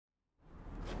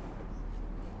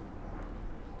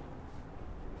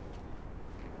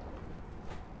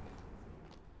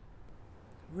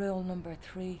rule number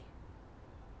 3.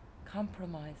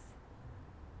 Compromise.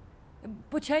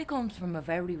 But Shay comes from a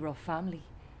very rough family.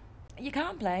 You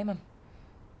can't blame him.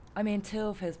 I mean, 2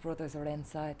 of his brothers are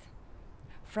inside.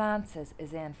 Francis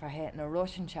is in for hitting a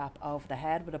Russian chap over the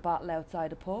head with a bottle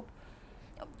outside a pub,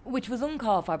 which was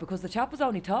uncalled for because the chap was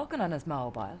only talking on his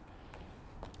mobile.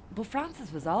 But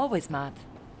Francis was always mad.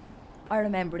 I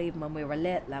remember even when we were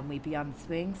little and we'd be on the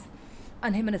swings,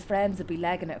 and him and his friends would be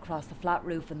legging it across the flat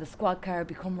roof and the squad car would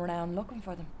be coming around looking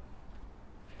for them.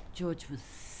 Judge was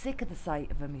sick of the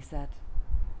sight of him, he said.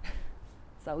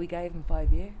 So we gave him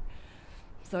 5 years.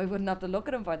 So we wouldn't have to look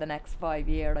at him for the next 5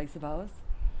 years, I suppose.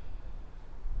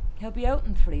 He'll be out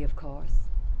in 3, of course.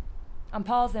 And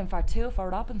Paul's in for 2 for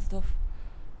robbing stuff.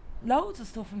 Loads of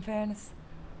stuff, in fairness.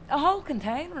 A whole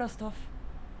container of stuff.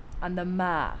 And the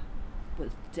ma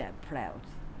was dead proud.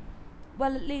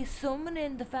 Well, at least someone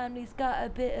in the family's got a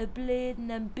bit of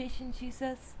bleeding ambition, she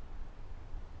says.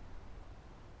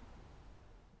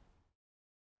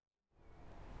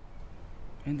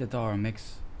 In the door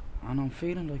mix, and I'm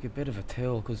feeling like a bit of a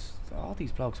tool because all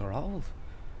these blokes are old.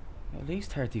 At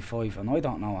least 35, and I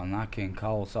don't know on Nat King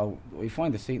Cole, so we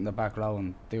find a seat in the back row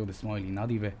and do the smiley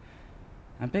noddy bit.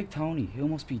 And Big Tony, who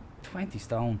must be 20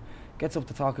 stone, gets up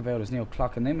to talk about his new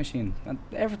clock and name machine, and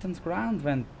everything's grand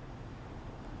when...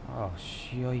 Oh,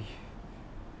 shy.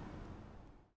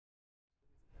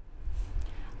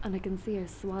 And I can see her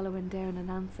swallowing down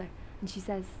an answer, and she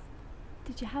says,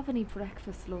 "Did you have any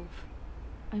breakfast, love?"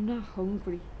 "I'm not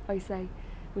hungry," I say,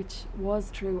 which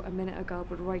was true a minute ago,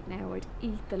 but right now I'd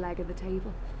eat the leg of the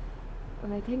table.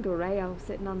 And I think of Rayo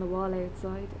sitting on the wall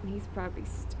outside, and he's probably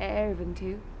starving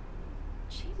too.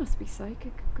 She must be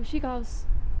psychic, because she goes,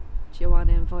 "Do you want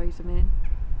to invite him in?"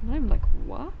 And I'm like,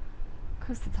 what?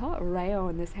 Because the thought of Rayo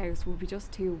in this house would be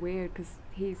just too weird, because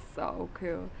he's so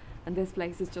cool, and this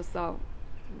place is just so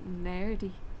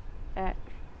nerdy.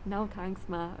 "No thanks,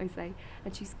 Ma," I say,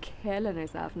 and she's killing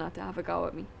herself not to have a go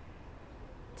at me.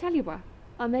 "Tell you what,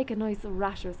 I'll make a nice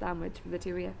rasher sandwich for the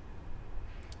 2 of you."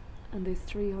 And there's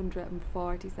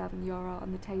 €347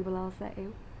 on the table all set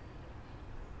out.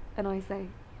 And I say,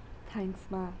 "Thanks,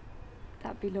 Ma,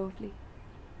 that'd be lovely."